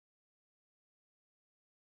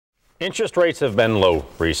Interest rates have been low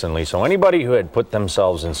recently, so anybody who had put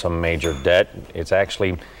themselves in some major debt, it's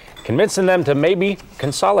actually convincing them to maybe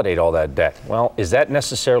consolidate all that debt. Well, is that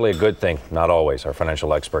necessarily a good thing? Not always. Our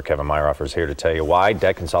financial expert, Kevin Myeroff, is here to tell you why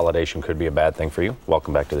debt consolidation could be a bad thing for you.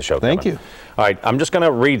 Welcome back to the show, Kevin. Thank you. All right, I'm just going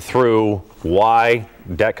to read through why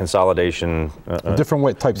debt consolidation,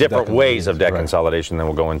 different ways of debt consolidation, then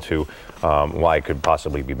we'll go into why it could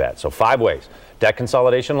possibly be bad. So 5 ways. Debt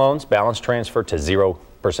consolidation loans, balance transfer to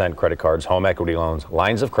 0% credit cards, home equity loans,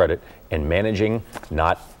 lines of credit, and managing,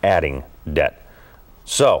 not adding debt.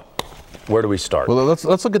 So, where do we start? Well, let's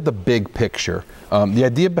look at the big picture. The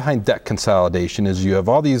idea behind debt consolidation is you have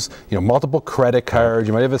all these, multiple credit cards.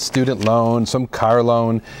 You might have a student loan, some car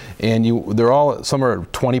loan, and some are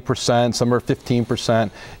 20%, some are 15%,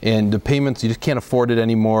 and the payments you just can't afford it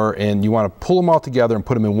anymore, and you want to pull them all together and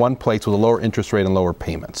put them in one place with a lower interest rate and lower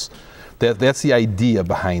payments. That's the idea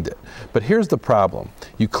behind it. But here's the problem.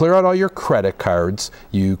 You clear out all your credit cards,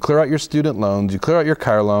 you clear out your student loans, you clear out your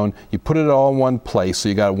car loan, you put it all in one place so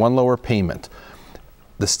you got one lower payment.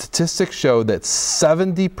 The statistics show that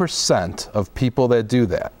 70% of people that do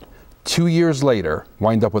that 2 years later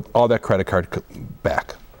wind up with all that credit card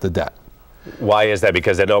back, the debt. Why is that?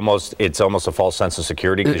 Because it's almost a false sense of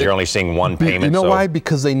security because you're only seeing one payment. You know why?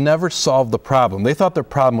 Because they never solved the problem. They thought their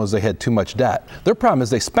problem was they had too much debt. Their problem is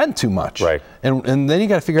they spent too much. Right. And then you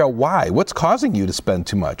got to figure out why. What's causing you to spend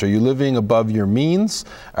too much? Are you living above your means?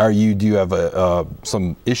 Do you have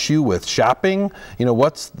some issue with shopping?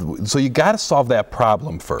 So you got to solve that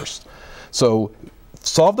problem first. So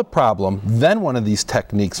solve the problem, then one of these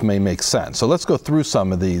techniques may make sense. So let's go through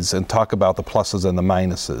some of these and talk about the pluses and the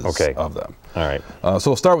minuses of them. All right. So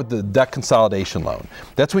we'll start with the debt consolidation loan.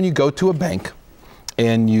 That's when you go to a bank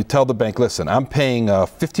and you tell the bank, listen, I'm paying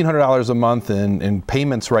 $1,500 a month in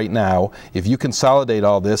payments right now. If you consolidate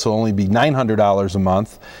all this, it'll only be $900 a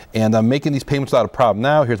month, and I'm making these payments without a problem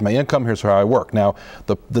now. Here's my income, here's how I work. Now,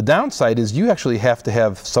 the downside is you actually have to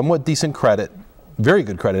have somewhat decent credit, very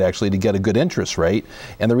good credit actually, to get a good interest rate.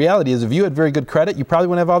 And the reality is if you had very good credit, you probably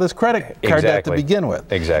wouldn't have all this credit card debt to begin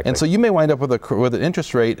with. Exactly. And so you may wind up with an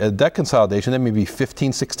interest rate, a debt consolidation that may be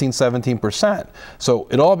 15, 16, 17%. So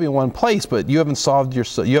it'll all be in one place, but you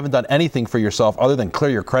haven't done anything for yourself other than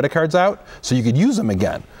clear your credit cards out so you could use them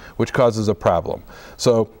again, which causes a problem.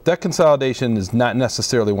 So debt consolidation is not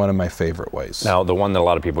necessarily one of my favorite ways. Now, the one that a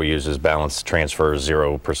lot of people use is balance transfer,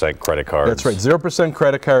 0% credit cards. That's right, 0%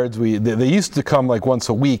 credit cards. They used to come like once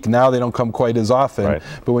a week. Now they don't come quite as often. Right.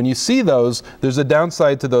 But when you see those, there's a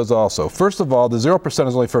downside to those also. First of all, the 0%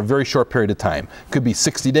 is only for a very short period of time. Could be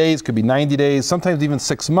 60 days, could be 90 days, sometimes even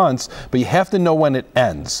 6 months, but you have to know when it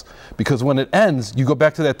ends. Because when it ends, you go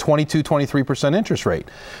back to that 22, 23% interest rate.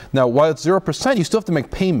 Now, while it's 0%, you still have to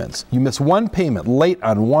make payments. You miss one payment, late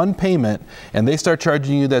on one payment, and they start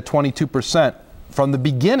charging you that 22% from the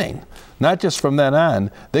beginning. Not just from then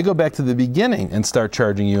on, they go back to the beginning and start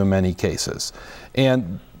charging you in many cases.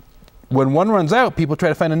 And when one runs out, people try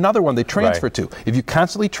to find another one they transfer to. If you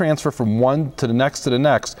constantly transfer from one to the next,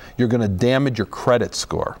 you're going to damage your credit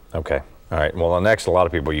score. Okay. All right. Well, next, a lot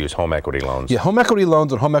of people use home equity loans. Yeah, home equity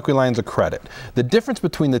loans and home equity lines of credit. The difference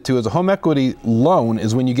between the two is a home equity loan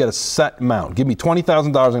is when you get a set amount. Give me $20,000,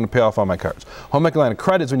 I'm going to pay off all my cards. Home equity line of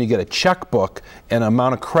credit is when you get a checkbook and an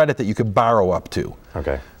amount of credit that you could borrow up to.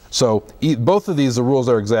 Okay. So both of these, the rules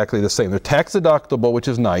are exactly the same. They're tax deductible, which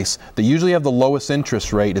is nice. They usually have the lowest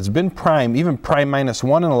interest rate. It's been prime, even prime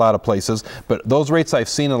 -1 in a lot of places, but those rates I've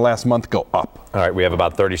seen in the last month go up. All right, we have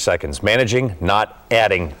about 30 seconds. Managing, not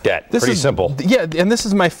adding debt. Pretty simple. Yeah, and this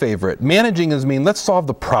is my favorite. Managing let's solve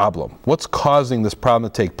the problem. What's causing this problem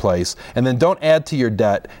to take place? And then don't add to your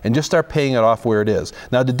debt and just start paying it off where it is.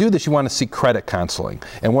 Now, to do this, you want to seek credit counseling.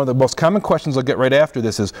 And one of the most common questions I'll get right after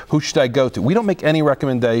this is, who should I go to? We don't make any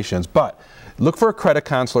recommendations, but look for a credit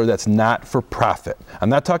counselor that's not for profit. I'm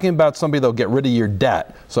not talking about somebody that'll get rid of your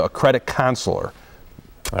debt, so a credit counselor.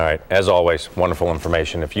 All right. As always, wonderful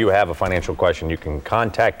information. If you have a financial question, you can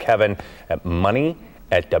contact Kevin at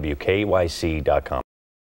money@wkyc.com.